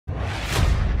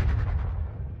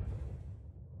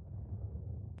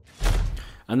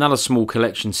Another small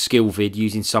collection skill vid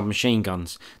using submachine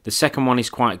guns. The second one is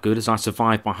quite good as I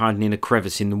survived by hiding in a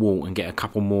crevice in the wall and get a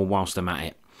couple more whilst I'm at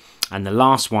it. And the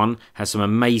last one has some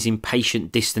amazing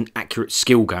patient, distant, accurate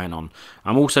skill going on.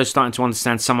 I'm also starting to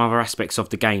understand some other aspects of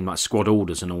the game like squad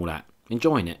orders and all that.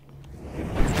 Enjoying it.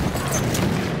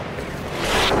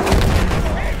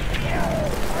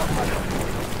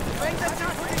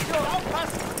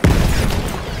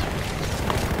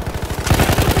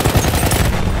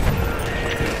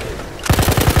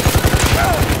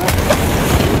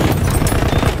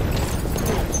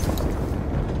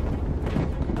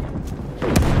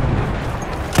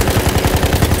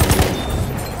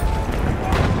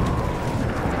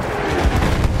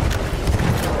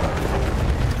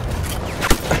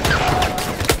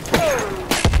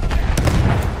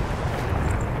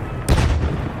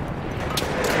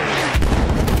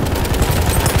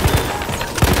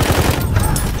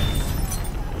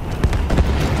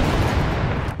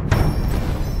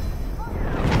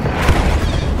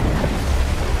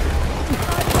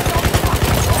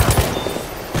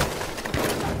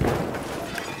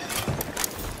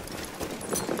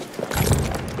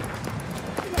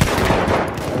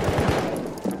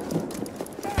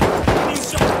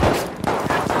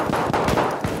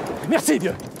 Merci,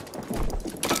 vieux.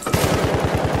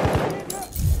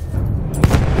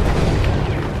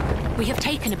 We have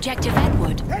taken objective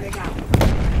Edward.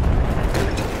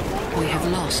 We have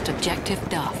lost objective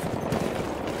Duff.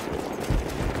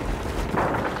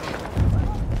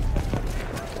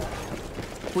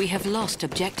 We have lost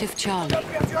objective Charlie.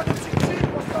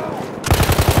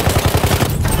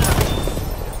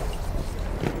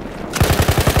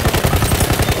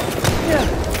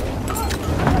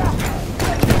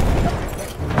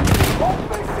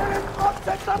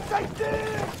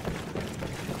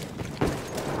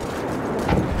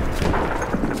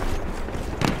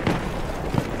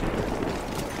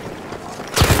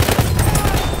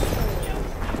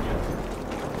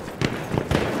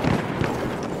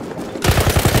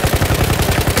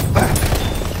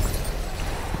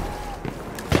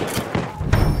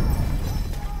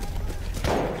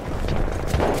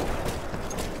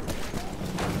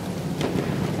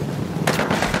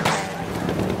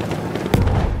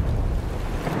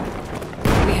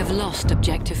 Lost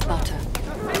objective Butter.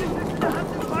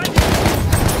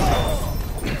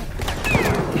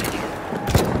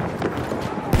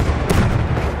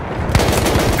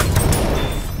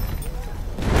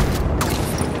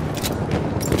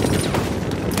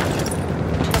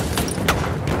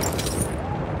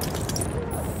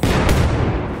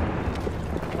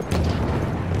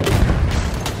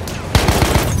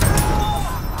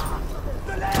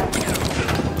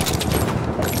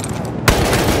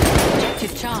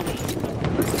 Charlie.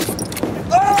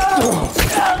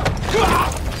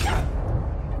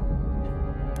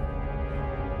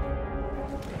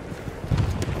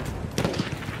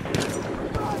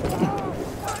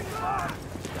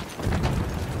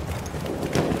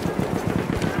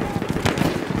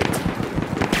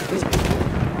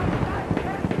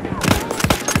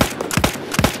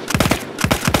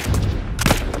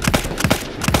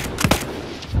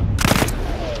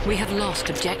 We have lost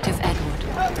objective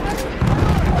Edward.